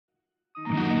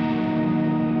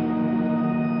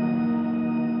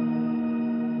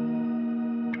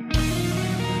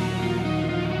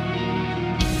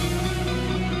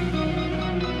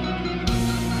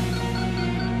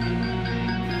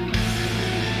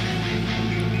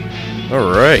All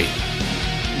right.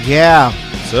 Yeah,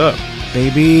 What's up?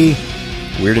 baby.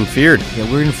 Weird and Feared.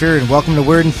 Yeah, Weird and Feared. Welcome to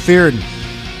Weird and Feared.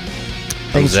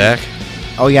 I'm Zach.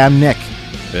 Oh, yeah, I'm Nick.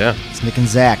 Yeah. It's Nick and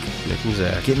Zach. Nick and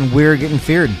Zach. Getting weird, getting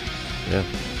feared. Yeah.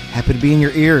 Happy to be in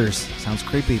your ears. Sounds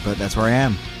creepy, but that's where I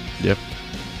am. Yep.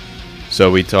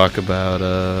 So we talk about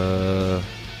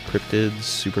cryptids,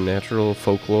 supernatural,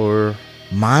 folklore.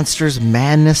 Monsters,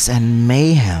 madness, and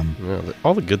mayhem.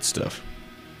 All the good stuff.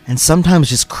 And sometimes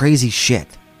just crazy shit.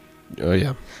 Oh,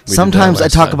 yeah. Sometimes I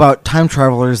talk about time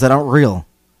travelers that aren't real.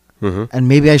 Mm-hmm. And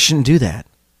maybe I shouldn't do that.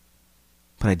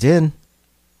 But I did.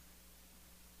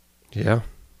 Yeah,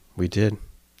 we did.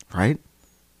 Right?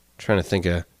 Trying to think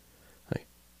of, like,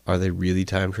 are they really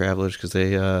time travelers? Because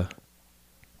they,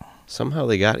 somehow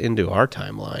they got into our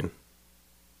timeline.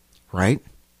 Right?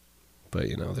 But,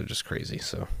 they're just crazy,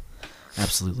 so.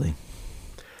 Absolutely.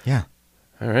 Yeah.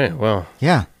 All right, well.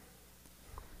 Yeah.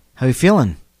 How you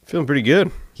feeling? Feeling pretty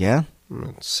good. Yeah? I'm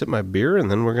going to sip my beer,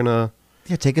 and then we're going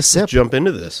to take a sip. jump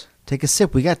into this. Take a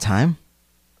sip. We got time.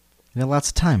 We got lots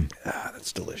of time. Ah,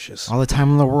 that's delicious. All the time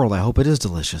in the world. I hope it is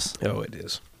delicious. Oh, it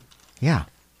is. Yeah.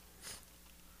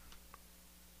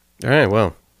 All right,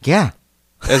 well. Yeah.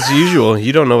 As usual,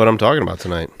 you don't know what I'm talking about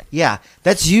tonight. Yeah.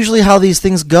 That's usually how these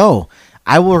things go.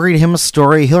 I will read him a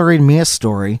story. He'll read me a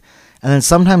story. And then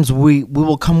sometimes we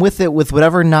will come with it with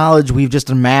whatever knowledge we've just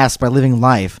amassed by living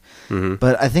life. Mm-hmm.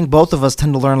 But I think both of us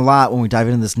tend to learn a lot when we dive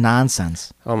into this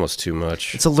nonsense. Almost too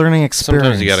much. It's a learning experience.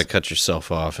 Sometimes you got to cut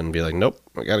yourself off and be like, nope,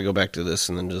 I got to go back to this,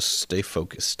 and then just stay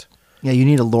focused. Yeah, you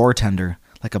need a lore tender,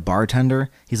 like a bartender.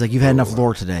 He's like, you've had enough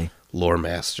lore today. Lore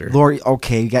master. Lore,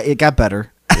 okay, it got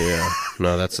better. Yeah,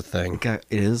 no, that's a thing. It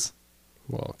is?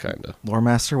 Well, kind of. Lore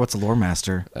master? What's a lore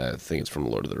master? I think it's from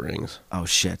Lord of the Rings. Oh,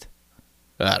 shit.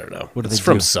 I don't know. What do it's they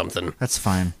from do? something. That's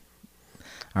fine.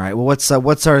 All right. Well, what's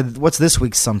this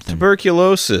week's something?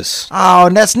 Tuberculosis. Oh,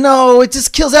 it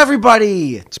just kills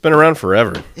everybody. It's been around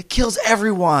forever. It kills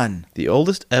everyone. The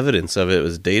oldest evidence of it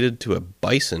was dated to a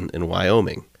bison in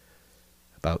Wyoming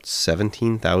about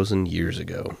 17,000 years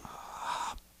ago.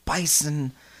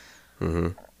 Bison.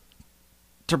 Mm-hmm.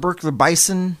 Tubercular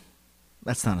bison.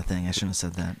 That's not a thing. I shouldn't have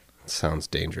said that. It sounds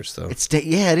dangerous, though.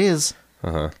 Yeah, it is.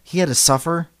 Uh-huh. He had to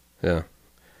suffer. Yeah.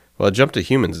 Well, it jumped to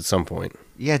humans at some point.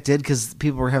 Yeah, it did because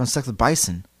people were having sex with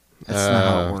bison. That's not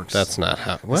how it works. That's not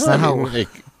how. Well, That's not how.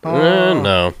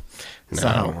 No. That's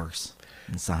not how it works.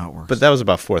 That's not how it works. But that was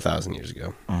about 4,000 years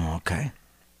ago. Oh, okay.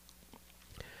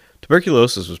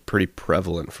 Tuberculosis was pretty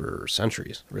prevalent for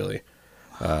centuries, really.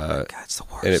 God, it's the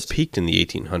worst. And it peaked in the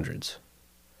 1800s,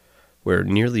 where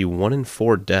nearly 1 in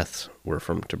 4 deaths were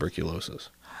from tuberculosis.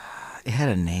 It had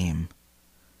a name.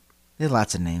 It had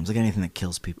lots of names, like anything that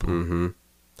kills people. Mm-hmm.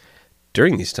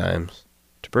 During these times,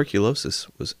 tuberculosis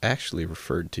was actually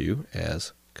referred to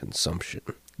as consumption.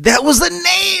 That was the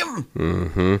name!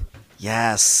 Mm-hmm.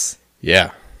 Yes.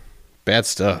 Yeah. Bad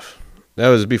stuff. That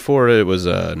was before it was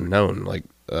known. Like,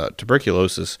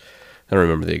 tuberculosis, I don't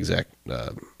remember the exact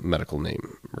medical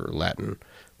name or Latin,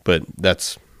 but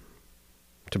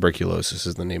tuberculosis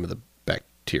is the name of the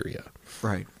bacteria.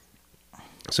 Right.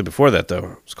 So before that,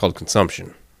 though, it was called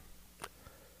consumption.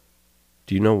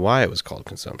 Do you know why it was called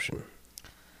consumption?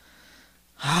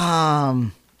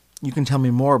 You can tell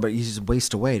me more, but you just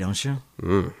waste away, don't you?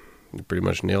 You pretty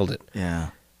much nailed it.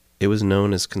 Yeah. It was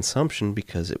known as consumption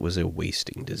because it was a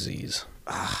wasting disease.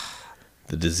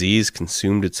 The disease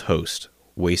consumed its host,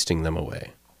 wasting them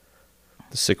away.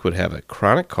 The sick would have a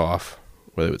chronic cough,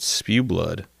 where they would spew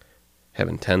blood, have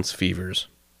intense fevers,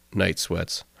 night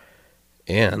sweats,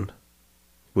 and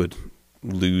would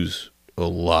lose a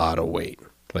lot of weight.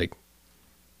 Like,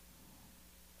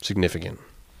 significant.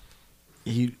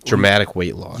 Dramatic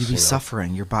weight loss. You'd be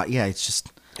suffering. Your body, yeah, it's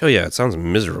just... Oh, yeah, it sounds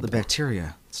miserable. The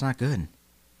bacteria. It's not good.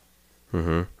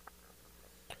 Mm-hmm.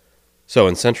 So,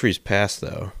 in centuries past,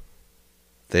 though,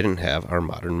 they didn't have our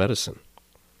modern medicine,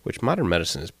 which modern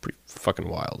medicine is pretty fucking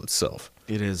wild itself.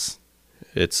 It is.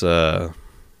 It's, yeah,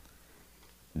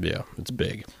 it's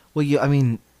big. Well,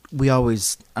 we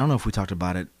always... I don't know if we talked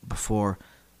about it before,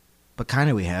 but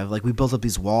kind of we have. Like, we built up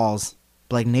these walls,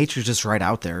 but, like, nature's just right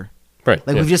out there. Right.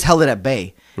 Like, yeah. we've just held it at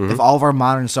bay. Mm-hmm. If all of our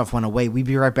modern stuff went away, we'd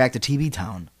be right back to TB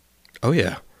Town. Oh,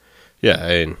 yeah. Yeah,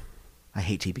 I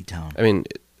hate TB Town. I mean,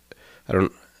 I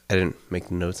didn't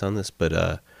make notes on this,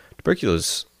 but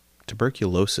tuberculosis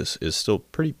is still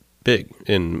pretty big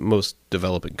in most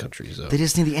developing countries. Though. They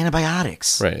just need the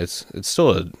antibiotics. Right. It's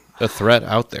still a threat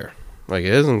out there. Like,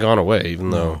 it hasn't gone away,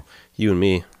 even though you and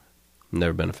me have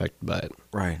never been affected by it.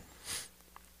 Right.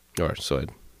 Or so I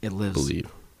It lives.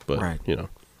 believe. But, Right. you know.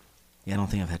 Yeah, I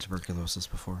don't think I've had tuberculosis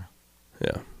before.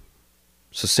 Yeah.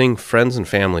 So seeing friends and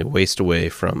family waste away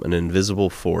from an invisible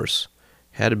force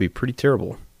had to be pretty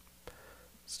terrible.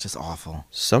 It's just awful.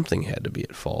 Something had to be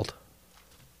at fault.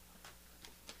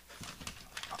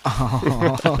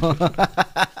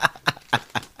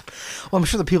 Well, I'm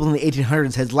sure the people in the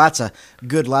 1800s had lots of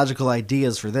good logical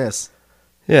ideas for this.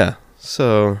 Yeah,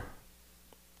 so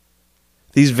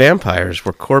these vampires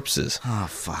were corpses Oh,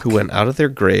 fuck. who went out of their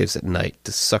graves at night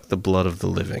to suck the blood of the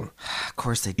living, Of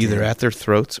course they did. either at their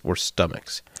throats or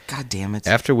stomachs, God damn it.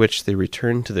 after which they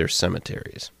returned to their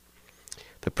cemeteries.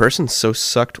 The person so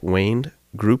sucked waned,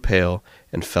 grew pale,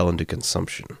 and fell into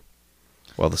consumption,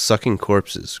 while the sucking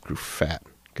corpses grew fat,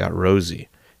 got rosy,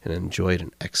 and enjoyed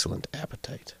an excellent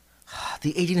appetite.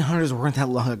 The 1800s weren't that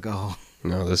long ago.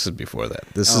 No, this is before that.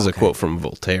 This is a Okay. quote from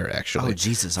Voltaire, actually. Oh,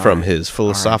 Jesus. All from right. his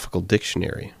Philosophical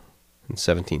Dictionary in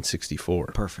 1764.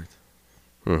 Perfect.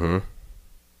 Mm-hmm.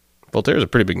 Voltaire's a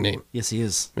pretty big name. Yes, he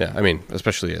is. Yeah, I mean,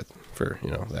 especially for,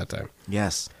 that time.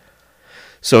 Yes.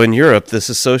 So in Europe, this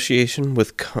association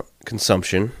with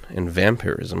consumption and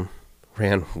vampirism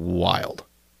ran wild.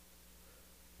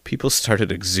 People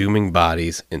started exhuming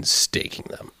bodies and staking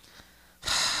them.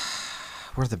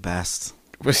 We're the best.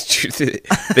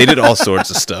 They did all sorts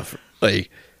of stuff.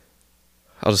 Like,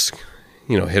 I'll just,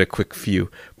 hit a quick few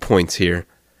points here.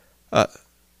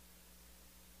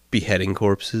 Beheading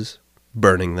corpses,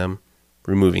 burning them,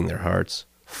 removing their hearts,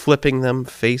 flipping them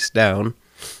face down,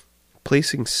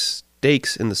 placing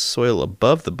stakes in the soil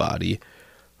above the body,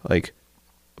 like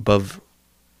above.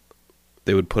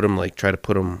 They would put them, try to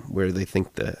put them where they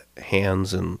think the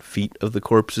hands and feet of the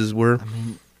corpses were. I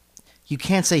mean, you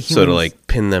can't say humans... So to,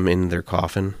 pin them in their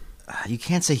coffin. You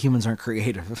can't say humans aren't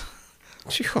creative.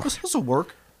 This will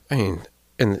work. I mean,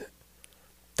 and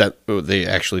that they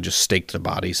actually just staked the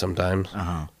body sometimes.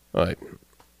 Uh-huh.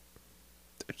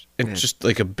 And just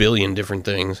a billion different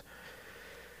things.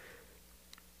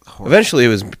 Eventually, it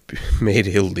was made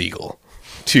illegal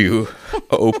to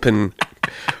open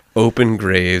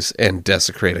graves and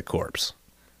desecrate a corpse,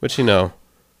 which we don't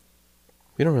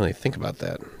really think about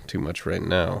that too much right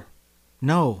now.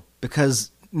 No,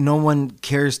 because no one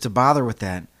cares to bother with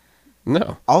that.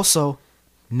 No. Also,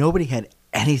 nobody had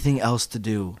anything else to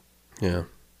do. Yeah.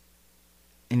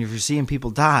 And if you're seeing people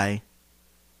die,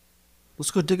 let's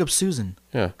go dig up Susan.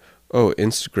 Yeah. Oh,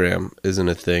 Instagram isn't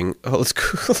a thing. Oh, let's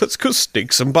go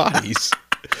stake some bodies.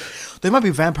 They might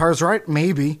be vampires, right?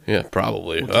 Maybe. Yeah,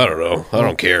 probably. I don't know. I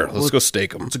don't care. Let's go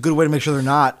stake them. It's a good way to make sure they're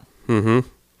not. Mm-hmm.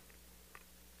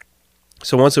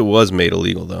 So once it was made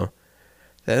illegal, though,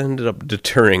 that ended up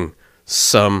deterring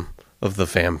some of the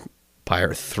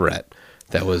vampire threat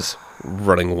that was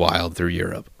running wild through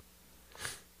Europe.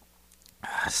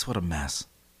 That's what a mess.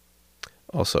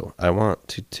 Also, I want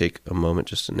to take a moment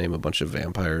just to name a bunch of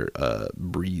vampire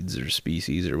breeds or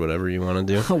species or whatever you want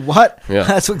to do. What? Yeah.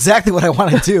 That's exactly what I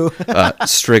want to do.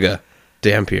 Striga,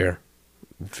 Dampier,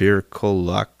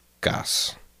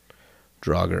 Vircolagas,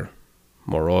 Draugr,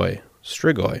 Moroi,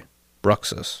 Strigoi,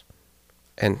 Bruxus.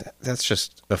 And that's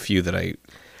just a few that I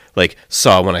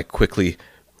saw when I quickly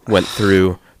went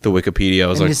through the Wikipedia. I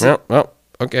was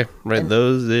okay, right,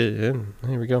 those,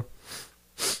 here we go.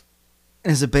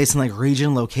 Is it based on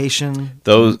region, location?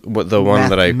 The one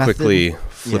that I method? quickly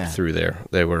flipped through there,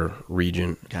 they were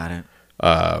region. Got it.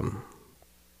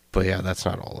 But yeah, that's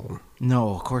not all of them. No,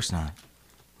 of course not.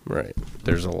 Right.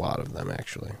 There's a lot of them,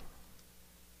 actually.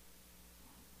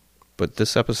 But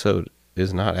this episode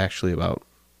is not actually about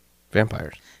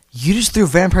vampires. You just threw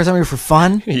vampires at me for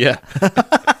fun? Yeah.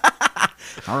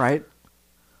 All right.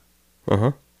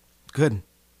 Uh-huh. Good.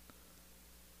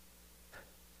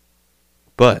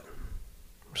 But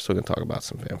we're still going to talk about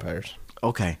some vampires.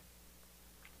 Okay.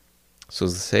 So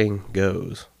as the saying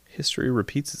goes, history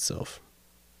repeats itself.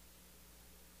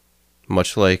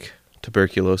 Much like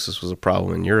tuberculosis was a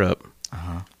problem in Europe.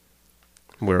 Uh-huh.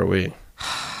 Where are we?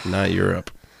 Not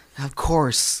Europe. Of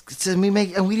course.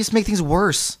 We just make things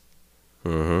worse.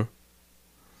 Mm-hmm.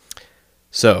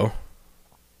 So,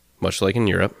 much like in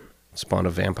Europe, it spawned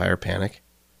a vampire panic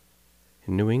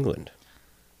in New England.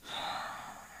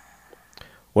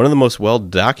 One of the most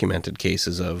well-documented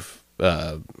cases of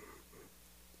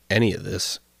any of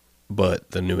this, but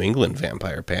the New England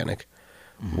vampire panic,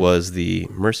 was the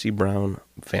Mercy Brown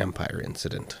vampire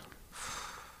incident.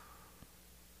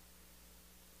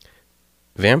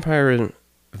 Vampirism,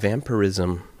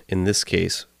 in this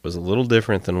case, was a little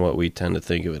different than what we tend to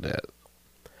think of it as.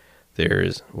 There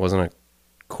wasn't a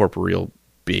corporeal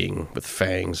being with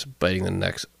fangs biting the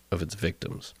necks of its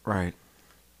victims. Right.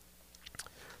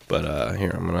 But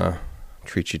here, I'm going to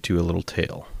treat you to a little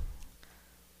tale.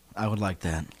 I would like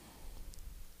that.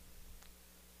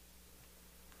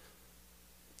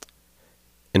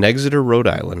 In Exeter, Rhode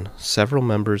Island, several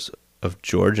members of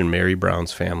George and Mary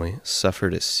Brown's family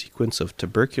suffered a sequence of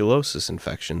tuberculosis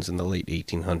infections in the late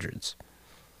 1800s.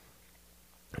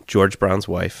 George Brown's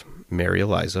wife, Mary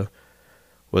Eliza,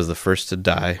 was the first to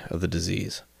die of the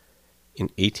disease. In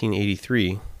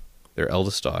 1883, their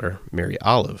eldest daughter, Mary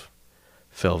Olive,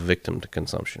 fell victim to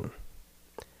consumption.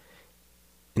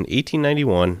 In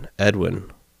 1891,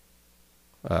 Edwin,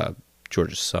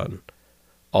 George's son,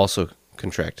 also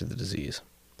contracted the disease.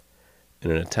 In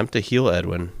an attempt to heal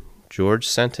Edwin, George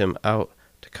sent him out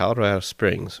to Colorado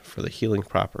Springs for the healing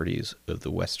properties of the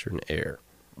western air.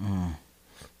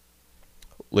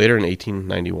 Later in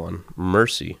 1891,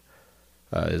 Mercy,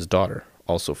 his daughter,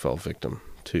 also fell victim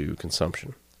to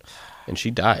consumption, and she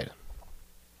died.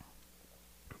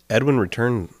 Edwin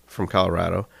returned from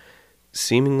Colorado,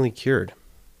 seemingly cured.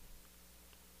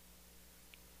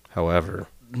 However,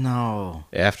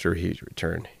 after he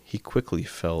returned, he quickly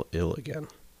fell ill again.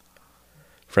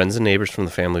 Friends and neighbors from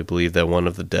the family believed that one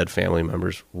of the dead family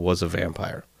members was a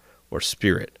vampire or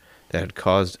spirit that had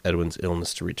caused Edwin's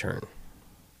illness to return.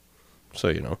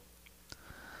 So,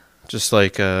 just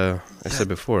like I said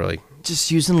before, like,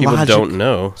 just using people logic. don't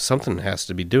know. Something has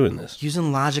to be doing this.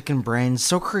 Using logic and brain.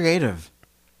 So creative.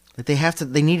 Like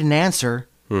they need an answer.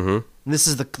 Mm-hmm. This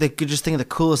is they could just think of the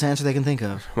coolest answer they can think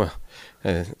of. Well,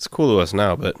 it's cool to us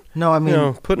now, but no, I mean,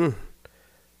 no,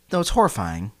 it's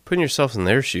horrifying. Putting yourself in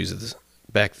their shoes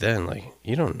back then, like,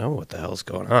 you don't know what the hell's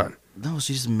going on. No,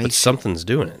 she just but something's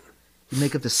doing it. You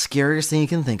make up the scariest thing you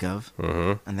can think of,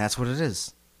 mm-hmm. and that's what it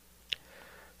is.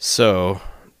 So,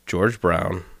 George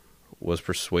Brown was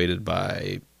persuaded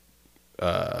by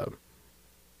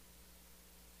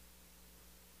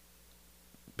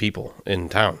people in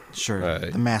town. Sure,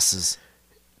 the masses.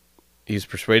 He was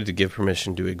persuaded to give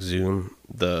permission to exhume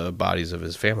the bodies of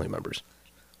his family members.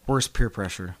 Worst peer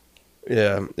pressure.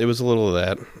 Yeah, it was a little of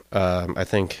that. I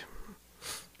think.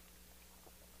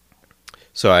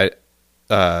 So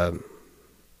if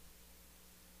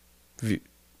you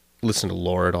listen to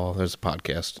Lore at all, there's a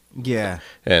podcast. Yeah.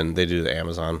 And they do the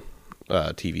Amazon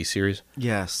TV series.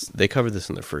 Yes. They covered this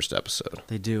in their first episode.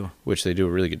 They do. Which they do a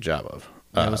really good job of.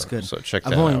 That was good. So check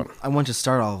that out. I want to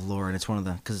start all of Lore, and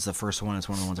because it's the first one, it's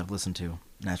one of the ones I've listened to,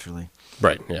 naturally.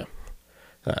 Right, yeah.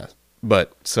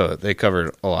 But, so they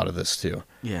covered a lot of this, too.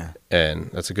 Yeah. And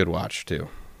that's a good watch, too.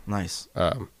 Nice.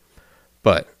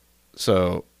 But,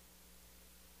 so,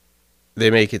 they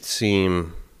make it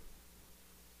seem,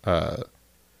 like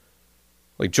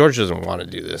George doesn't want to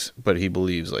do this, but he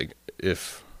believes, like,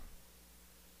 if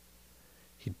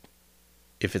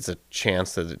it's a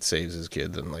chance that it saves his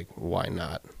kid, then, like, why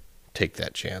not take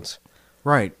that chance?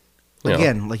 Right.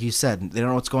 Again, like you said, they don't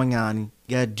know what's going on.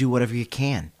 You gotta do whatever you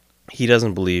can. He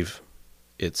doesn't believe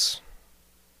it's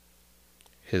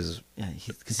his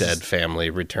dead family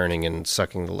returning and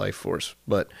sucking the life force,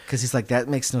 but because he's like, that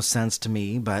makes no sense to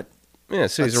me. But yeah,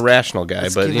 so he's a rational guy.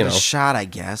 Let's but give it a shot, I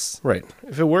guess. Right.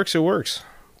 If it works, it works.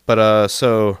 But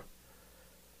so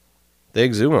they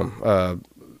exhume him.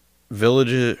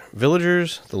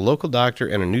 Villagers, the local doctor,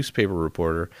 and a newspaper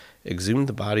reporter exhumed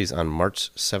the bodies on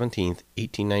March 17th,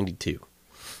 1892.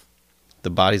 The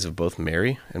bodies of both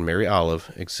Mary and Mary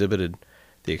Olive exhibited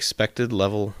the expected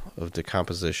level of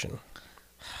decomposition.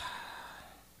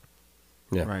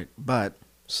 Yeah. Right, but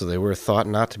so they were thought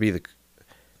not to be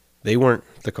they weren't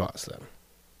the cause then,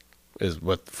 is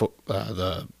what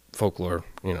the folklore,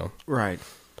 Right.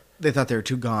 They thought they were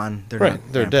too gone. They're right,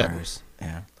 not they're vampires. dead.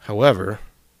 Yeah. However,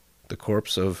 the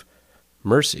corpse of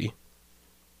Mercy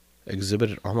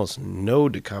exhibited almost no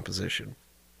decomposition.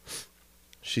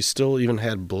 She still even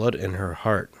had blood in her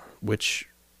heart, which,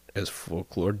 as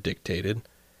folklore dictated,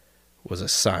 was a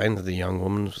sign that the young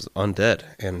woman was undead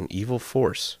and an evil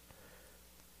force,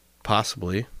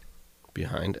 possibly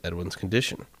behind Edwin's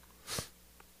condition.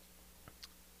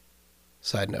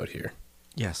 Side note here.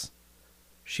 Yes.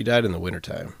 She died in the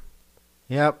wintertime.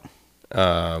 Yep.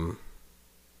 They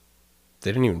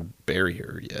didn't even bury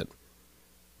her yet.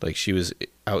 Like, she was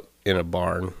out in a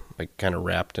barn, like, kind of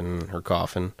wrapped in her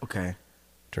coffin. Okay.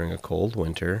 During a cold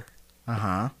winter.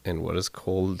 Uh-huh. And what does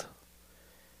cold,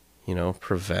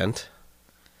 prevent?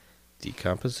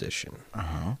 Decomposition.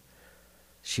 Uh-huh.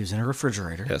 She was in a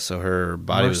refrigerator. Yeah, so her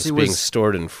body was being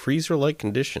stored in freezer-like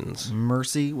conditions.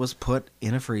 Mercy was put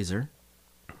in a freezer.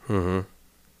 Mm-hmm.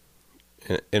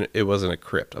 And it wasn't a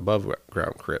crypt,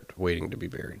 above-ground crypt, waiting to be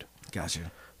buried.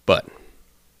 Gotcha. But,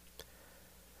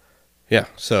 yeah,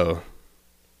 so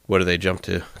what do they jump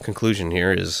to conclusion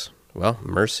here is, well,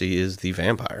 Mercy is the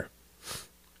vampire.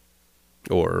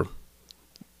 Or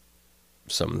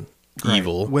some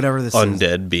evil, whatever this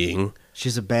undead is. being.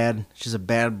 She's a bad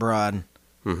broad.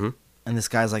 Mm-hmm. And this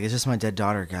guy's like, it's just my dead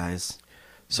daughter, guys.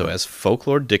 So as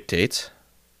folklore dictates,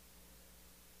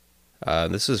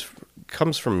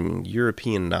 comes from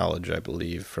European knowledge, I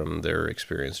believe, from their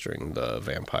experience during the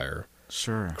vampire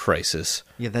crisis.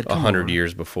 Yeah, that 100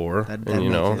 years before. And,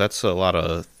 that's a lot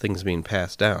of things being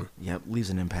passed down. Yep, leaves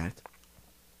an impact.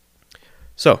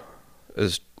 So,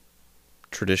 as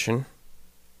tradition,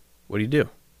 what do?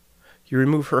 You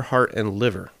remove her heart and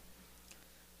liver.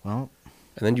 Well.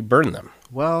 And then you burn them.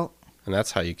 Well. And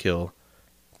that's how you kill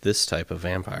this type of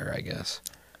vampire, I guess.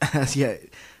 Yeah,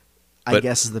 I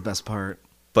guess is the best part.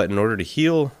 But in order to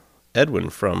heal Edwin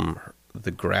from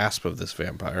the grasp of this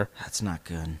vampire... That's not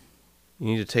good. You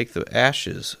need to take the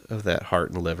ashes of that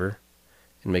heart and liver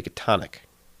and make a tonic.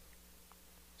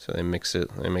 So they mix it,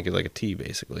 they make it like a tea,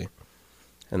 basically.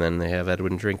 And then they have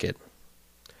Edwin drink it.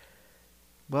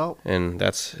 Well... And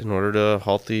that's in order to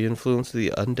halt the influence of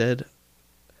the undead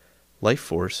life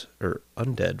force, or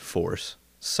undead force,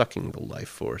 sucking the life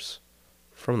force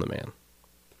from the man.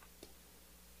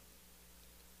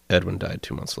 Edwin died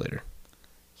 2 months later.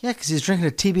 Yeah, because he's drinking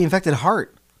a TB-infected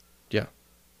heart. Yeah,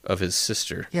 of his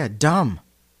sister. Yeah, dumb.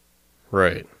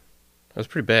 Right. That was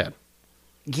pretty bad.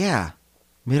 Yeah.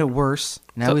 Made it worse.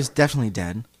 Now he's definitely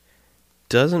dead.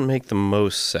 Doesn't make the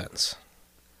most sense.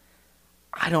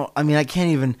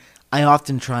 I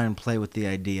often try and play with the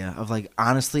idea of, like,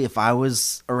 honestly, if I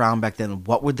was around back then,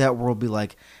 what would that world be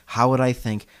like? How would I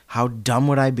think? How dumb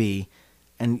would I be?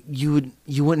 And you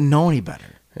wouldn't know any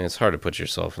better. And it's hard to put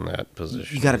yourself in that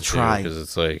position. You got to try. Because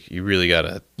it's like, you really got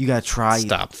to... You got to try.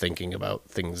 Stop thinking about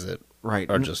things that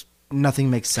are just... Nothing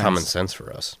makes sense. Common sense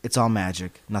for us. It's all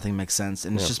magic. Nothing makes sense.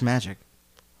 And it's just magic.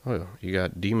 Oh, you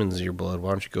got demons in your blood. Why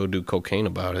don't you go do cocaine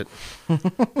about it?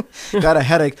 Got a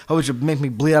headache. Oh, it should make me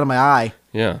bleed out of my eye.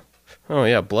 Yeah. Oh,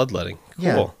 yeah, bloodletting.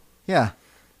 Cool. Yeah,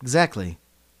 exactly.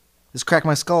 Just crack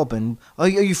my skull open. Oh, are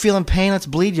you feeling pain? Let's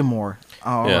bleed you more. Oh,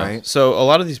 all right. So a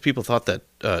lot of these people thought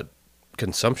that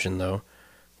consumption, though,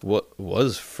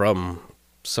 was from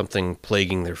something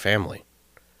plaguing their family.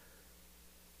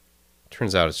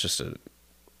 Turns out it's just a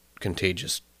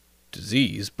contagious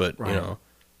disease, but,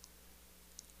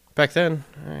 back then,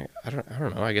 I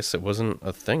don't know. I guess it wasn't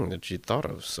a thing that you thought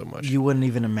of so much. You wouldn't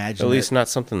even imagine. At least not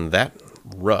something that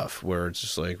rough, where it's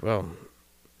just like, well,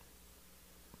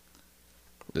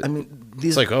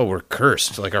 it's like, oh, we're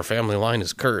cursed. Like our family line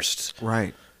is cursed.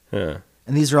 Right. Yeah.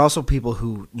 And these are also people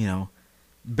who,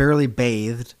 barely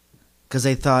bathed because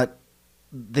they thought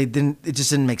it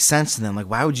just didn't make sense to them. Like,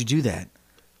 why would you do that?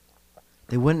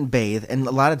 They wouldn't bathe. And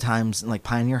a lot of times in like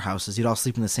pioneer houses, you'd all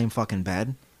sleep in the same fucking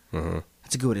bed. Mm-hmm.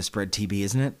 That's a good way to spread TB,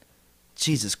 isn't it?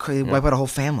 Jesus Christ, wipe out a whole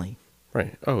family.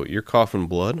 Right. Oh, you're coughing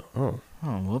blood? Oh.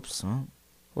 Oh, whoops. Oh.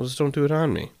 Well, just don't do it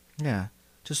on me. Yeah.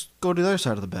 Just go to the other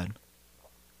side of the bed.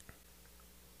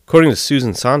 According to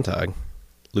Susan Sontag,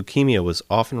 leukemia was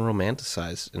often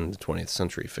romanticized in the 20th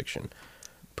century fiction,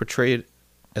 portrayed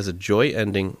as a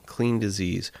joy-ending, clean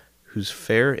disease whose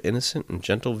fair, innocent, and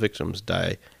gentle victims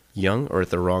die young or at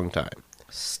the wrong time.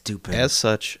 Stupid. As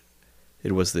such,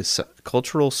 it was the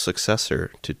cultural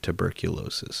successor to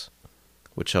tuberculosis,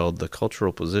 which held the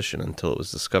cultural position until it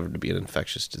was discovered to be an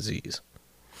infectious disease.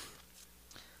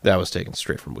 That was taken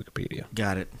straight from Wikipedia.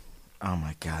 Got it. Oh,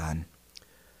 my God.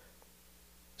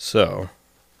 So,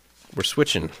 we're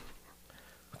switching.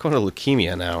 We're going to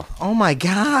leukemia now. Oh, my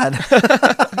God.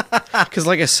 Because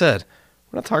like I said,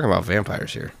 we're not talking about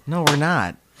vampires here. No, we're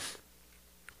not.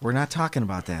 We're not talking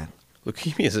about that.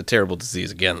 Leukemia is a terrible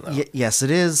disease again, though. Yes,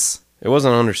 it is. It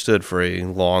wasn't understood for a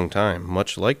long time,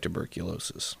 much like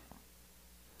tuberculosis.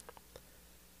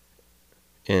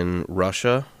 In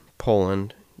Russia,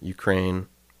 Poland, Ukraine,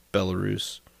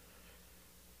 Belarus,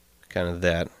 kind of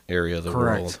that area of the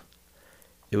world,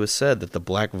 it was said that the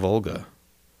Black Volga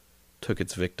took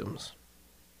its victims.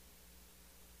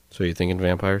 So you thinking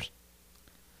vampires?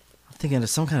 I'm thinking of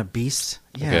some kind of beast.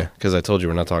 Yeah. Okay, because I told you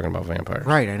we're not talking about vampires.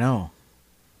 Right, I know.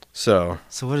 So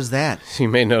what is that? You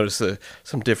may notice that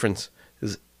some difference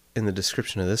is in the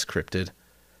description of this cryptid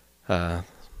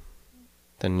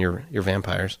than your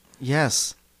vampires.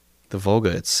 Yes. The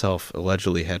Volga itself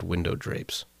allegedly had window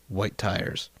drapes, white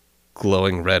tires,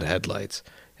 glowing red headlights,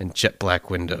 and jet black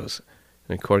windows.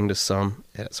 And according to some,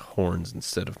 it has horns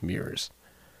instead of mirrors.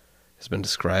 It's been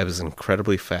described as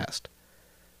incredibly fast,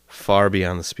 far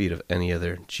beyond the speed of any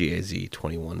other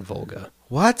GAZ-21 Volga.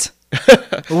 What?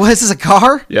 What, is this a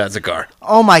car? Yeah, it's a car.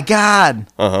 Oh, my God.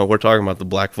 We're talking about the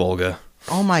Black Volga.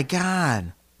 Oh, my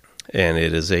God. And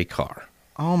it is a car.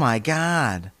 Oh, my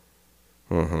God.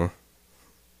 Mm-hmm.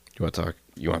 You want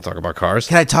to talk about cars?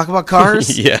 Can I talk about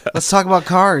cars? Yeah. Let's talk about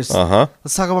cars. Uh-huh.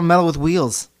 Let's talk about metal with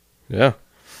wheels. Yeah.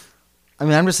 I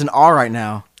mean, I'm just in awe right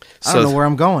now. I don't know where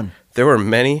I'm going. There were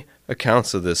many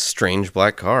accounts of this strange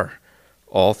black car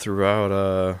all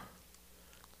throughout.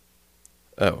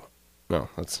 Oh, no,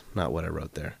 that's not what I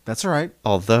wrote there. That's all right.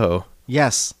 Although,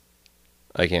 Yes.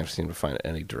 I can't seem to find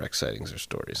any direct sightings or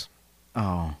stories,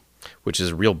 Oh. which is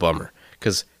a real bummer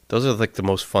because those are like the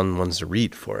most fun ones to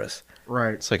read for us.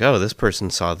 Right. It's like, oh, this person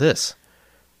saw this.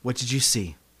 What did you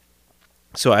see?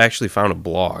 So I actually found a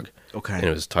blog, Okay. and it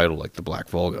was titled like the Black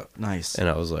Volga. Nice. And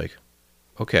I was like,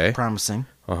 okay. Promising.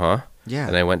 Uh-huh. Yeah.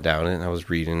 And I went down it, and I was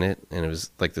reading it, and it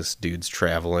was like this dude's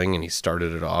traveling, and he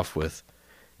started it off with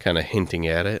kind of hinting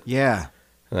at it. Yeah.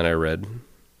 And then I read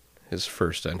his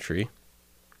first entry,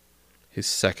 his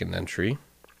second entry.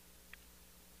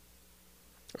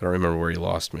 I don't remember where he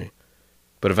lost me.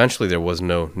 But eventually there was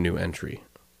no new entry.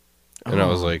 And I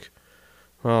was like,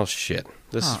 well, shit.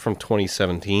 This is from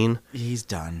 2017. He's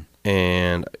done.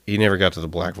 And he never got to the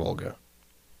Black Volga.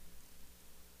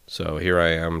 So here I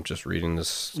am just reading this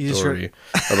story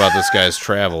about this guy's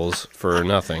travels for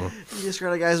nothing. You just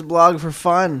read a guy's blog for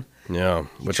fun. Yeah,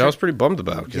 which I was pretty bummed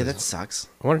about. Yeah, that sucks.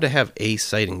 I wanted to have a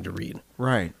sighting to read.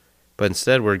 Right. But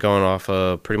instead we're going off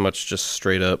pretty much just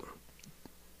straight up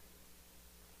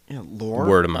Lore.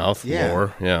 word of mouth. Yeah.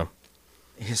 Lore. Yeah.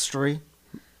 History.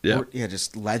 Yeah. Yeah,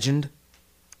 just legend.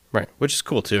 Right, which is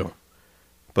cool too.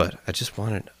 But I just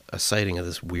wanted a sighting of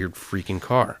this weird freaking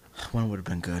car. One would have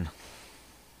been good.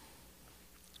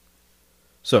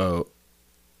 So,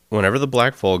 whenever the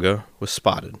Black Volga was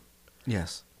spotted,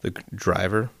 Yes. the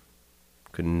driver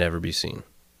could never be seen.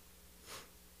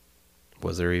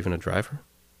 Was there even a driver?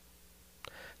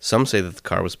 Some say that the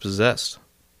car was possessed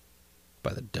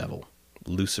by the devil,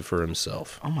 Lucifer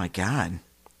himself. Oh my God.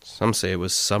 Some say it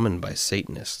was summoned by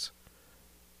Satanists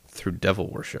through devil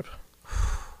worship.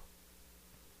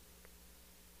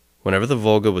 Whenever the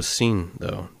Volga was seen,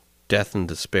 though, death and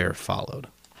despair followed.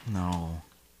 No.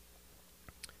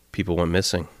 People went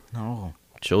missing. No.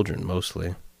 Children,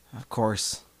 mostly. Of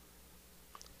course.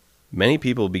 Many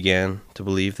people began to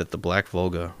believe that the Black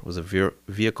Volga was a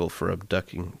vehicle for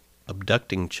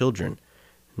abducting children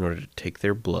in order to take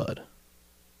their blood.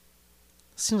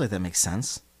 Seems like that makes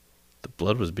sense. The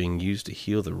blood was being used to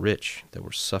heal the rich that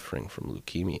were suffering from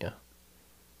leukemia.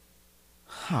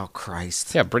 Oh,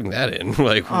 Christ. Yeah, bring that in.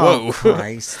 Like, Oh, whoa.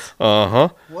 Christ. Uh-huh.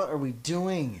 What are we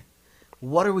doing?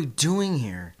 What are we doing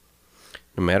here?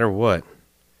 No matter what,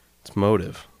 its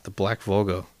motive, the Black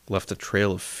Volga left a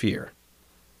trail of fear.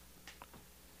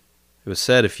 It was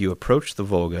said if you approached the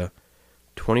Volga,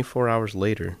 24 hours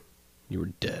later, you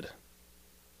were dead.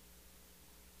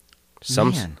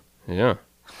 Man. Yeah.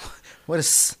 What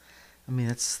is... I mean,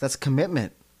 that's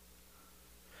commitment.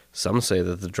 Some say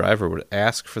that the driver would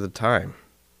ask for the time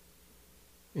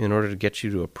in order to get you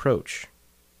to approach.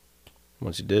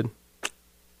 Once you did,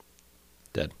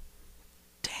 dead.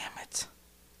 Damn it.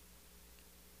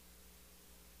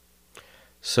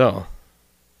 So.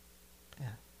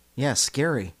 Yeah,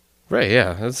 scary. Right,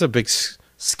 yeah. That's a big,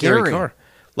 scary car.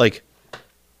 Like,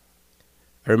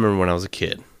 I remember when I was a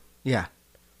kid. Yeah.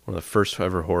 One of the first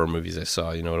ever horror movies I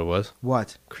saw, you know what it was?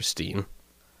 What? Christine.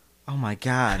 Oh, my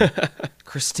God.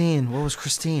 Christine. What was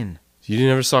Christine? You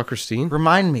never saw Christine?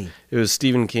 Remind me. It was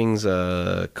Stephen King's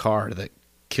car that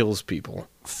kills people.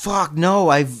 Fuck, no.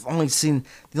 I've only seen...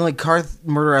 The only car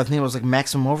murder I think was like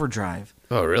Maximum Overdrive.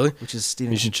 Oh, really? Which is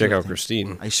Stephen You should King, check out I think.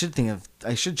 Christine. I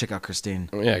should check out Christine.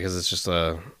 Yeah, because it's just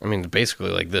basically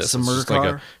like this. It's a It's murder just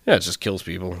car? yeah, it just kills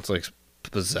people. It's like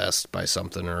possessed by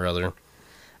something or other.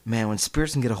 Man, when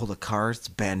spirits can get a hold of cars, it's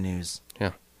bad news.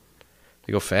 Yeah.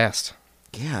 They go fast.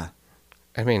 Yeah.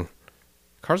 I mean,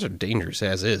 cars are dangerous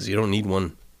as is. You don't need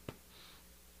one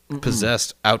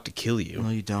possessed out to kill you. No,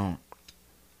 you don't.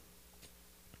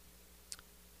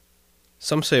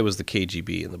 Some say it was the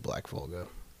KGB in the Black Volga.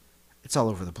 It's all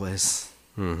over the place.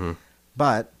 Mm-hmm.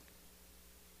 But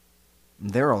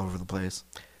they're all over the place.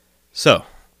 So,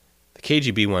 the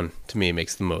KGB one, to me,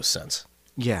 makes the most sense.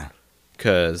 Yeah.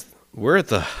 Because we're at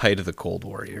the height of the Cold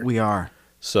War here. We are.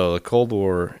 So, the Cold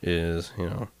War is,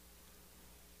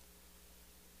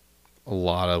 a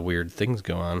lot of weird things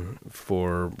go on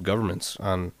for governments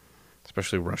on,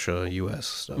 especially Russia, U.S.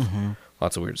 stuff. Mm-hmm.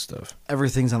 Lots of weird stuff.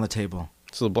 Everything's on the table.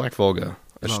 So, the Black Volga,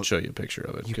 I Well, should show you a picture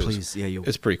of it. You 'cause please. Yeah, you.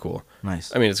 It's pretty cool.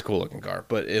 Nice. I mean, it's a cool looking car,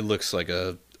 but it looks like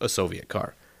a Soviet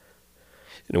car.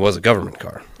 And it was a government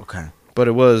car. Okay. But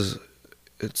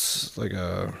it's like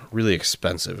a really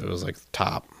expensive. It was like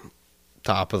top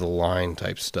of the line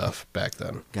type stuff back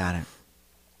then. Got it.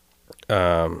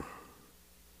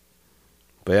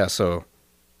 But yeah, so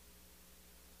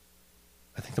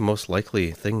I think the most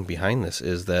likely thing behind this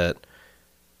is that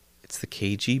it's the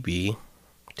KGB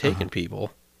taking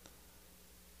people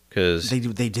Because They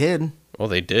did. well,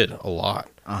 they did a lot.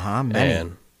 Many.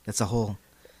 And That's a whole.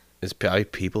 it's probably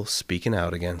people speaking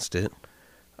out against it.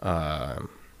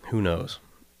 Who knows?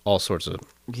 All sorts of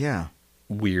Yeah.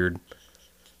 weird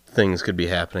things could be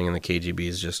happening, and the KGB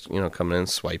is just coming in and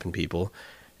swiping people.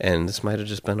 And this might have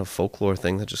just been a folklore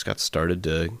thing that just got started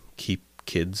to keep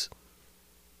kids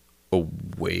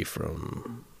away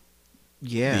from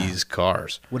these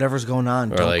cars. Whatever's going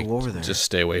on, Or don't go over there. just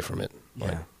stay away from it. Yeah.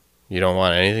 Like, you don't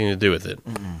want anything to do with it.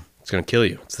 It's going to kill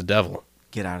you. It's the devil.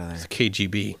 Get out of there. It's the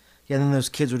KGB. Yeah, then those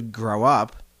kids would grow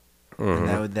up,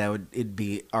 Mhm. and it'd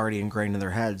be already ingrained in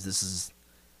their heads. This is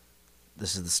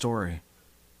the story.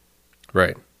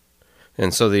 Right.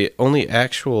 And so the only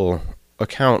actual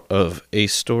account of a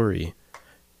story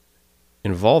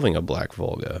involving a black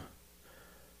Volga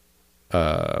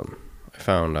I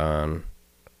found on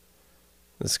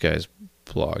this guy's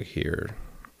blog here.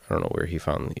 I don't know where he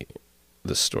found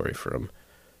this story from.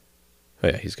 Oh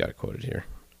yeah, he's got it quoted here.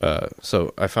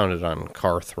 So I found it on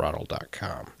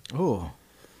carthrottle.com. Oh.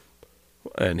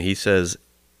 And he says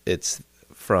it's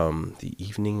from the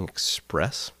Evening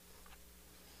Express.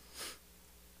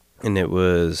 And it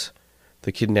was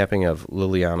the kidnapping of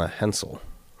Liliana Hensel.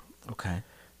 Okay.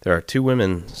 There are 2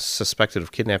 women suspected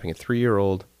of kidnapping a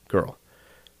 3-year-old girl,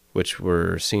 which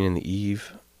were seen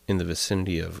in the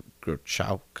vicinity of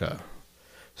Grochowka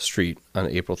Street on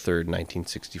April 3rd,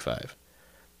 1965.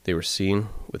 They were seen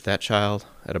with that child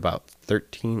at about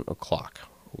 13 o'clock,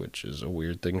 which is a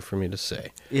weird thing for me to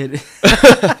say.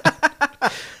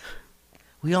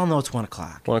 We all know it's 1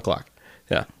 o'clock. 1 o'clock,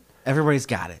 yeah. Everybody's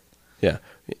got it. Yeah.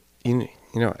 You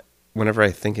know, whenever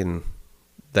I think in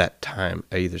that time,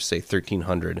 I either say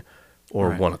 1300 or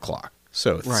Right. 1 o'clock.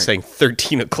 So Right. saying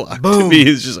 13 o'clock to Boom. me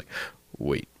is just like,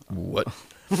 wait, what?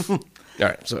 All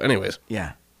right, so anyways.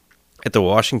 Yeah. At the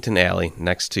Washington Alley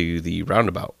next to the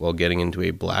roundabout while getting into a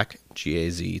black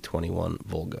GAZ-21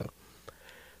 Volga,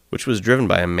 which was driven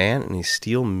by a man in a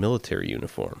steel military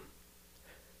uniform.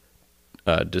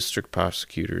 District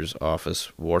Prosecutor's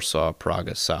Office, Warsaw,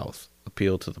 Praga South,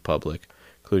 appealed to the public,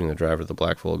 including the driver of the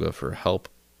black Volga, for help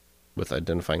with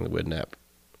identifying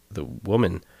the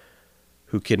woman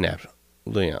who kidnapped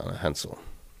Liliana Hensel.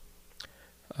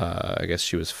 I guess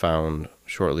she was found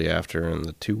shortly after, and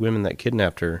the 2 women that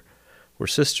kidnapped her were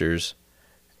sisters,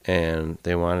 and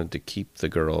they wanted to keep the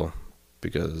girl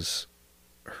because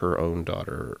her own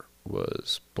daughter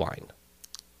was blind.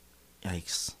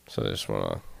 Yikes. So I just want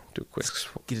to do a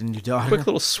Get a new daughter. quick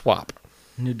little swap.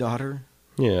 New daughter.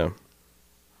 Yeah.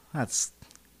 That's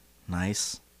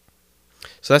nice.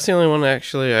 So that's the only one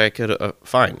actually I could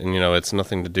find. And, it's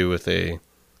nothing to do with a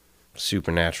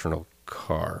supernatural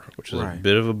car, which is a Right.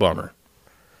 bit of a bummer.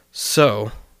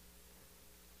 So,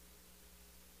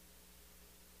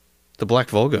 the Black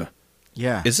Volga.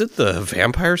 Yeah. Is it the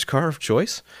vampire's car of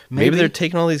choice? Maybe. They're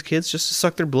taking all these kids just to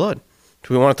suck their blood.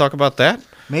 Do we want to talk about that?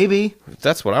 Maybe.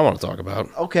 That's what I want to talk about.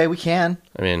 Okay, we can.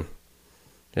 I mean,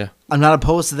 yeah. I'm not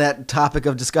opposed to that topic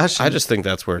of discussion. I just think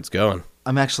that's where it's going.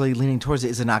 I'm actually leaning towards it.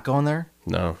 Is it not going there?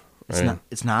 No. It's not.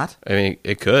 It's not? I mean,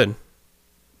 it could.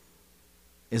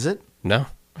 Is it? No.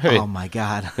 I mean, Oh my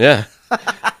god. yeah.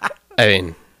 I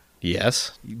mean,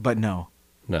 yes. But no.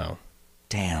 No.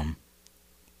 Damn.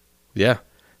 Yeah.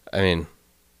 I mean,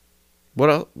 what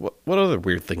other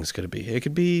weird things could it be? It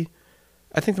could be,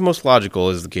 I think the most logical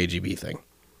is the KGB thing.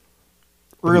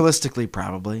 Realistically,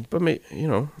 probably. But,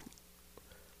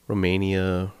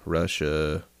 Romania,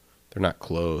 Russia, they're not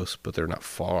close, but they're not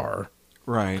far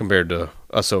Right. compared to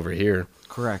us over here.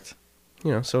 Correct.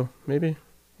 So maybe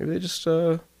they just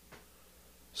started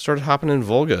hopping in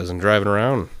Volgas and driving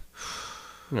around.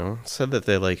 Said that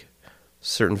they like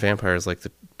certain vampires like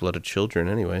the blood of children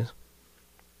anyways.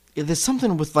 Yeah, there's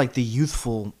something with like the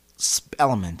youthful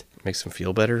element. Makes them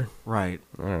feel better. Right.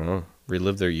 I don't know.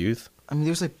 Relive their youth. I mean,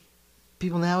 there's like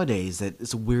people nowadays that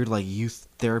it's a weird like youth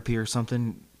therapy or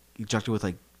something. Injected with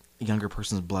like a younger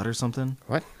person's blood or something.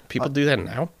 What? People do that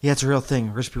now? Yeah, it's a real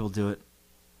thing. Rich people do it.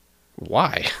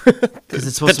 Why? Because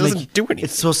it's supposed that to doesn't make do anything.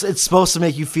 It's supposed to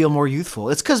make you feel more youthful.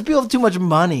 It's because people have too much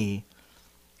money.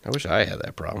 I wish I had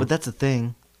that problem. But that's a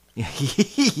thing.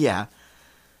 Yeah.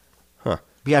 Huh.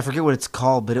 But yeah, I forget what it's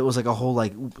called, but it was like a whole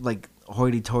like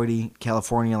hoity-toity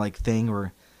California like thing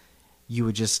where you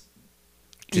would just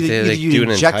Did they like, you'd do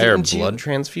an inject it entire into you, blood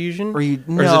transfusion? or is it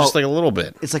no, just like a little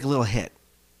bit? it's like a little hit,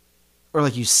 or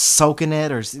like you soak in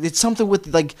it, or it's something with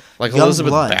like young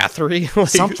Elizabeth blood. Bathory? Like,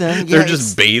 Something, They're yeah, just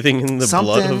it's bathing in the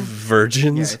blood something. of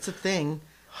virgins? Yeah, it's a thing.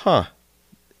 Huh.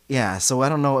 Yeah, so I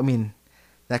don't know. I mean,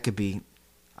 that could be.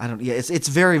 I don't. Yeah, it's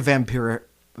very vampiric.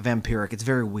 It's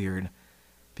very weird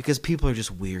because people are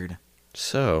just weird.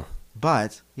 So,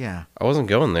 But yeah, I wasn't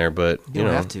going there, but you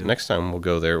don't have to. next time we'll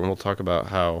go there and we'll talk about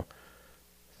how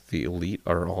the elite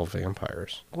are all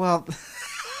vampires. Well,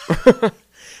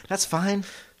 that's fine.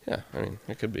 Yeah, I mean,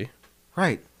 it could be.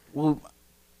 Right. Well,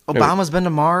 Obama's been to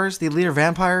Mars. The elite are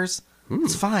vampires.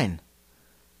 It's fine.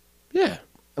 Yeah.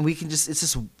 And we can just,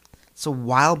 it's a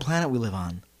wild planet we live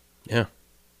on. Yeah.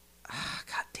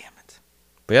 God damn it.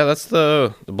 But yeah, that's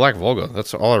the Black Volga.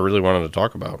 That's all I really wanted to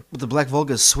talk about. But the Black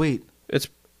Volga is sweet.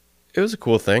 It was a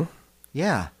cool thing.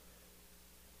 Yeah.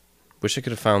 Wish I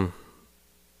could have found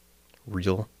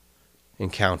real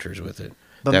encounters with it.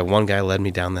 But that one guy led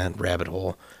me down that rabbit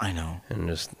hole. I know. And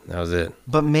that was it.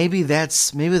 But maybe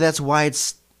that's why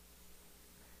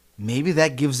maybe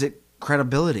that gives it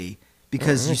credibility,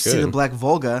 because you see the Black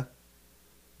Volga,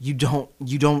 you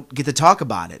don't get to talk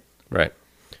about it. Right.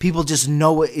 People just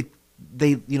know it.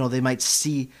 They might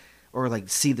see or like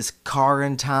see this car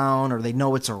in town, or they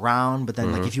know it's around, but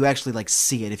then like if you actually like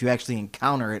see it, if you actually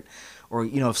encounter it, or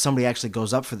if somebody actually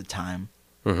goes up for the time,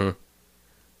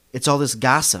 it's all this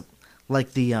gossip,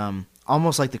 like the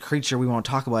almost like the creature we won't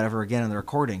talk about ever again in the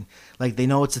recording. Like they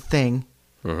know it's a thing,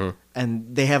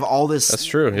 and they have all this that's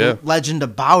true, yeah, legend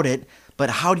about it. But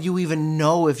how do you even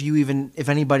know if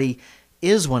anybody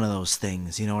is one of those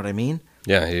things? You know what I mean?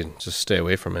 Yeah, you just stay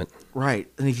away from it. Right.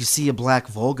 And if you see a black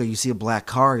Volga, you see a black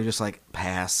car, you're just like,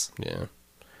 pass. Yeah.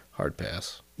 Hard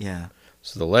pass. Yeah.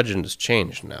 So the legend has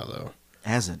changed now, though.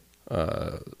 Has it?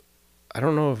 I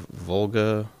don't know if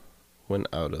Volga went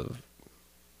out of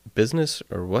business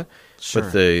or what. Sure.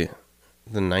 But the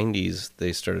 90s,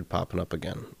 they started popping up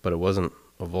again. But it wasn't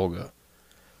a Volga.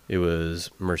 It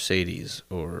was Mercedes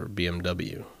or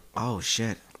BMW. Oh,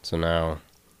 shit. So now,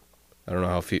 I don't know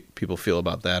how people feel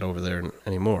about that over there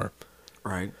anymore.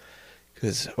 Right.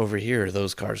 Because over here,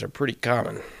 those cars are pretty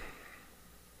common.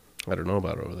 I don't know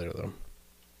about over there, though.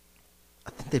 I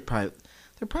think they're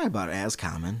probably about as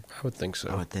common. I would think so.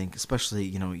 I would think, especially,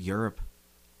 Europe.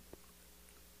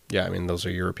 Yeah, I mean, those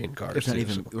are European cars.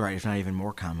 If not even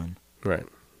more common. Right.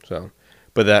 So,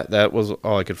 but that was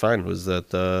all I could find, was that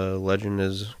the legend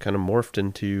is kind of morphed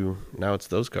into, now it's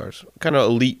those cars. Kind of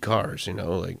elite cars,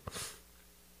 like.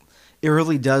 It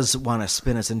really does want to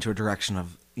spin us into a direction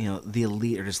of, the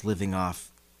elite are just living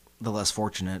off the less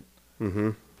fortunate.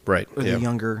 Mm-hmm. Right. Or the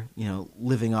younger,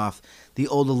 living off. The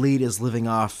old elite is living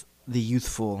off the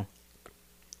youthful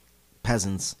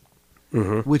peasants.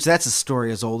 Mm-hmm. Which that's a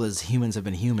story as old as humans have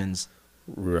been humans.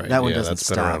 Right. That one doesn't that's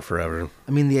stop. Been around forever.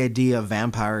 I mean, the idea of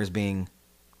vampires being,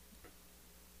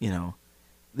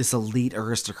 this elite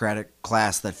aristocratic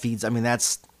class that feeds. I mean,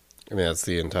 that's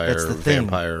the entire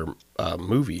vampire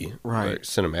movie, right?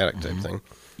 Cinematic type thing.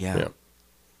 Yeah.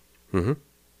 Mm-hmm.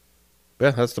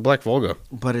 Yeah, that's the Black Volga.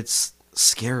 But it's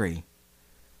scary.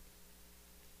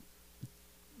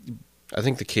 I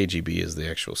think the KGB is the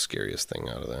actual scariest thing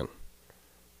out of that.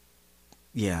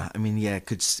 Yeah, I mean, it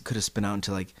could have spun out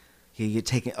into like you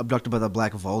get abducted by the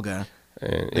Black Volga,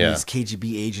 and these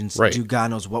KGB agents do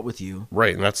God knows what with you.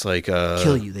 Right, and that's like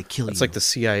kill you. They kill you. That's like the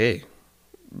CIA,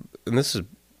 and this is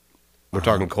we're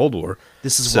talking Cold War.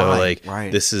 This is so why,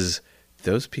 right. This is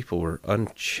those people were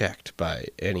unchecked by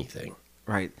anything.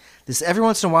 Right. This every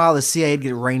once in a while the CIA would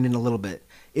get reined in a little bit.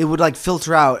 It would like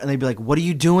filter out, and they'd be like, "What are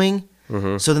you doing?"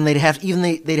 Mm-hmm. So then they'd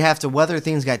have to, whether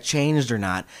things got changed or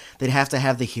not, they'd have to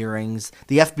have the hearings.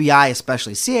 The FBI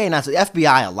especially, CIA not so, the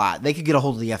FBI a lot. They could get a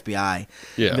hold of the FBI.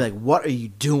 Yeah. And be like, "What are you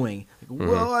doing?" Like,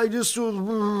 well, I just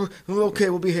okay,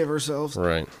 we'll behave ourselves.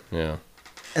 Right. Yeah.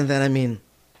 And then I mean,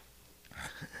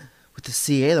 with the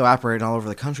CIA, they're operating all over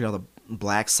the country, all the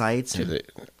black sites. And,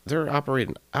 they're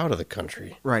operating out of the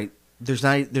country. Right.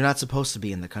 They're not supposed to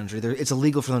be in the country. It's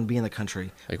illegal for them to be in the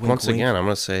country. Like, once again, I'm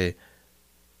gonna say,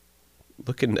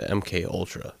 look into MK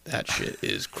Ultra. That shit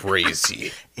is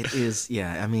crazy. It is,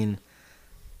 yeah. I mean,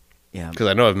 yeah. Because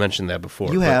I know I've mentioned that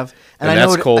before. You have, and I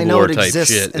know that's Cold War type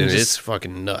shit, and it's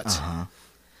fucking nuts.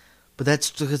 But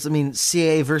that's because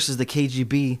CIA versus the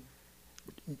KGB.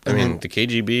 I mean, the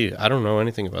KGB. I don't know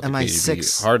anything about the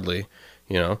KGB. Hardly,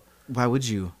 Why would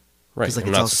you? Right. Like,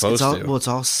 I'm not supposed to. Well, it's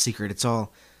all secret. It's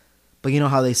all. But you know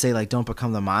how they say, like, don't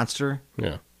become the monster?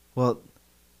 Yeah. Well,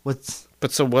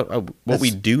 But so what we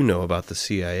do know about the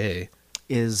CIA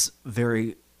is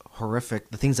very horrific.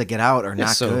 The things that get out are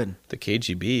not good. The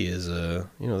KGB is the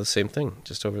same thing,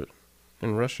 just over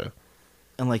in Russia.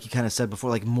 And like you kind of said before,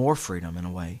 like more freedom in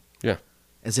a way. Yeah.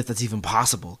 As if that's even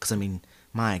possible. Because I mean,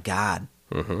 my God.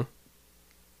 Mm-hmm.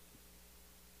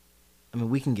 I mean,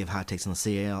 we can give hot takes on the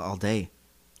CIA all day.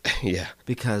 Yeah.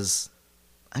 Because,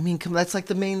 I mean, that's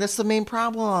the main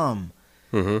problem.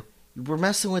 Mm-hmm. We're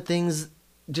messing with things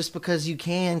just because you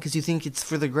can, because you think it's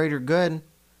for the greater good.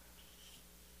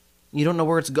 You don't know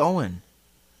where it's going.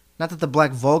 Not that the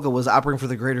Black Volga was operating for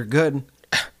the greater good.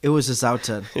 It was just out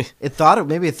to.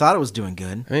 Maybe it thought it was doing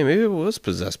good. I mean, maybe it was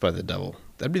possessed by the devil.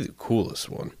 That'd be the coolest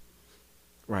one.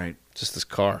 Right. Just this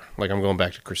car. Like, I'm going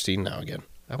back to Christine now again.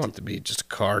 I want it to be just a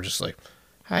car, just like,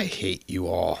 I hate you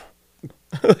all.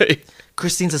 Like,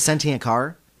 Christine's a sentient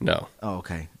car? no. Oh,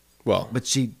 okay. Well, But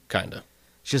she kind of.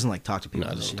 doesn't like talk to people.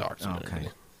 No, it does doesn't she? talk to Oh, them. okay.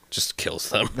 Just kills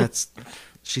them.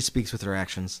 She speaks with her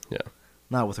actions, Yeah.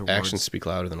 not with her Actions words. speak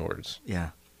louder than words. Yeah,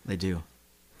 they do.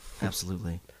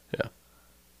 Absolutely. Yeah.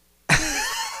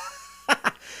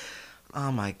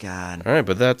 Oh my god. All right,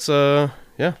 but that's, yeah.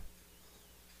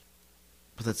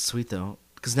 But that's sweet though,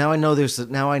 because now I know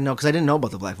because I didn't know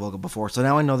about the Black Volga before, so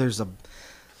now I know there's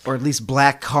or at least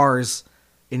black cars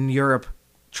in Europe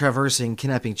traversing,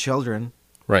 kidnapping children,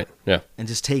 Right, yeah. and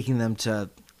just taking them to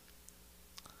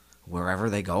wherever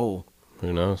they go.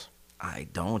 Who knows? I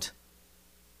don't.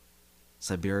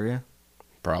 Siberia?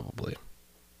 Probably.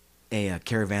 A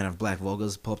caravan of Black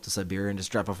Volgas pull up to Siberia and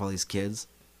just drop off all these kids.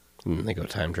 And they go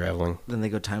time traveling. Then they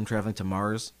go time traveling to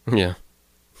Mars Yeah.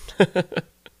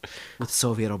 with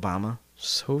Soviet Obama.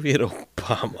 Soviet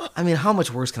Obama. I mean, how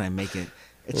much worse can I make it?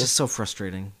 It's just so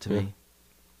frustrating to me.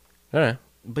 All right.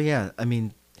 But yeah, I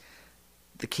mean,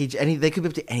 they could be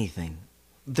up to anything.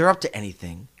 They're up to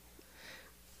anything.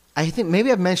 I think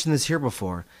maybe I've mentioned this here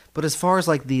before, but as far as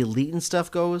like the elite and stuff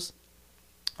goes,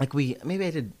 like maybe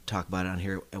I did talk about it on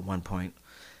here at one point,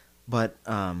 but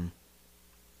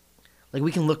like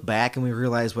we can look back and we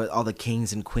realize what all the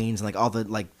kings and queens and like all the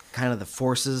like kind of the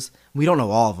forces. We don't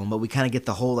know all of them, but we kind of get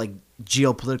the whole like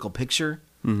geopolitical picture.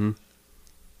 Mm-hmm.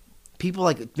 People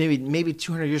like maybe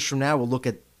 200 years from now will look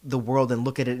at the world and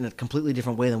look at it in a completely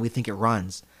different way than we think it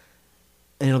runs,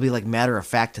 and it'll be like matter of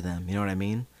fact to them. You know what I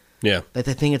mean? Yeah. Like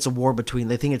they think it's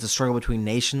a struggle between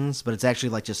nations, but it's actually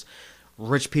like just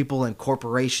rich people and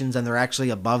corporations, and they're actually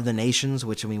above the nations.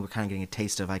 Which I mean, we're kind of getting a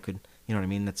taste of. You know what I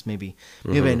mean? That's maybe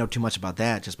I know too much about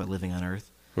that just by living on Earth.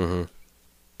 Mm-hmm.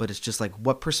 But it's just like,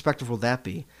 what perspective will that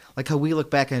be? Like how we look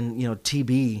back on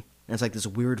TB, and it's like this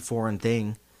weird foreign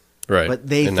thing. Right. But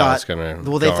they and now it's thought,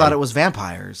 gone. they thought it was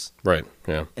vampires, Right.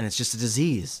 Yeah. and it's just a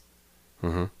disease.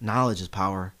 Mm-hmm. Knowledge is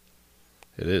power.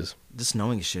 It is. Just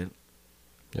knowing shit.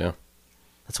 Yeah.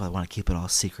 That's why I want to keep it all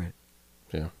secret.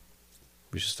 Yeah.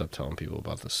 We should stop telling people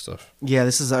about this stuff. Yeah,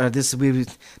 this is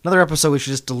another episode we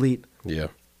should just delete. Yeah.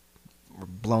 We're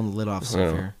blowing the lid off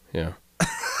stuff here. Yeah.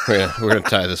 We're gonna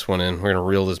tie this one in. We're gonna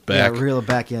reel this back. Yeah, reel it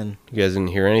back in. You guys didn't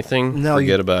hear anything? No,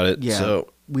 Forget about it. Yeah. So.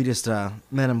 We just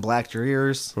Men in Blacked your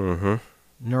ears. Mm-hmm.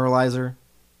 Neuralizer.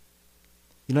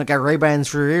 You don't got Ray-Bans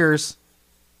for your ears.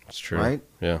 It's true. Right?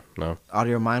 Yeah. No.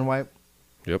 Audio mind wipe.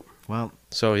 Yep. Well.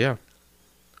 So yeah.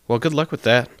 Well, good luck with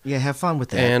that. Yeah, have fun with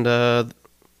that. And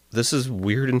this is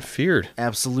Weird and Feared.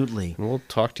 Absolutely. And we'll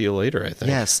talk to you later, I think.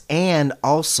 Yes, and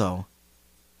also,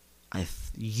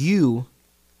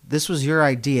 this was your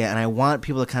idea, and I want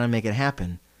people to kind of make it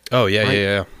happen. Oh, yeah, Right?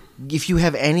 yeah. If you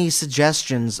have any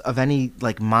suggestions of any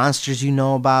like monsters you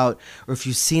know about, or if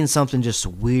you've seen something just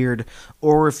weird,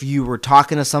 or if you were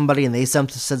talking to somebody and they said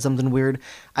something weird,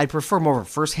 I'd prefer more of a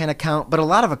first-hand account. But a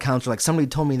lot of accounts are like, somebody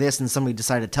told me this and somebody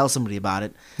decided to tell somebody about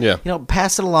it. Yeah.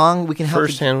 Pass it along. We can help.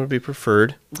 First hand would be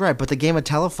preferred. Right, but the game of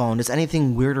telephone is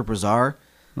anything weird or bizarre.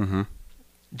 Mm-hmm.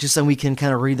 Just so we can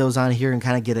kind of read those on here and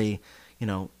kind of get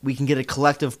we can get a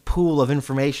collective pool of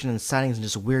information and sightings and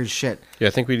just weird shit. Yeah,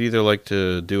 I think we'd either like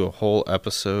to do a whole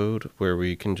episode where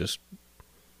we can just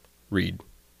read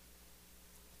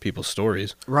people's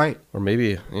stories. Right. Or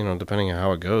maybe, depending on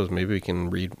how it goes, maybe we can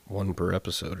read one per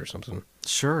episode or something.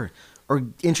 Sure. Or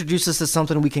introduce us to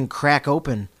something we can crack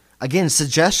open. Again,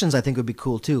 suggestions I think would be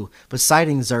cool too. But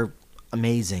sightings are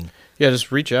amazing. Yeah,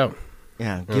 just reach out.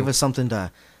 Yeah, give us something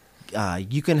to...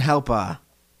 you can help...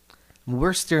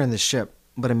 we're steering the ship,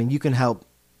 but I mean, you can help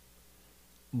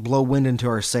blow wind into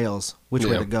our sails. Which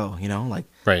way to go?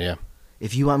 Right. Yeah.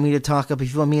 If you want me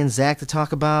and Zach to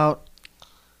talk about,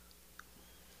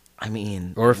 I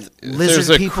mean, or if there's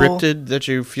a cryptid that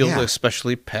you feel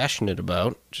especially passionate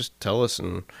about, just tell us,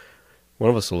 and one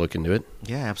of us will look into it.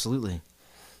 Yeah, absolutely.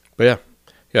 But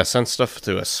yeah, send stuff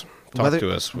to us. Talk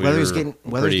to us. Weather's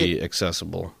pretty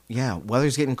accessible. Yeah,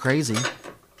 weather's getting crazy.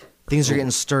 Things are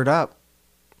getting stirred up.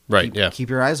 Right, Keep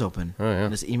your eyes open. Oh, yeah.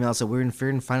 Just email us at Weird and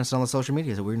Feared and find us on all the social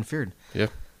medias at Weird and Feared. Yeah.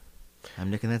 I'm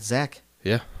Nick and that's Zach.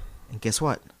 Yeah. And guess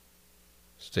what?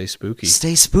 Stay spooky.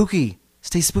 Stay spooky.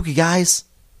 Stay spooky, guys.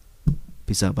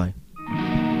 Peace out. Bye.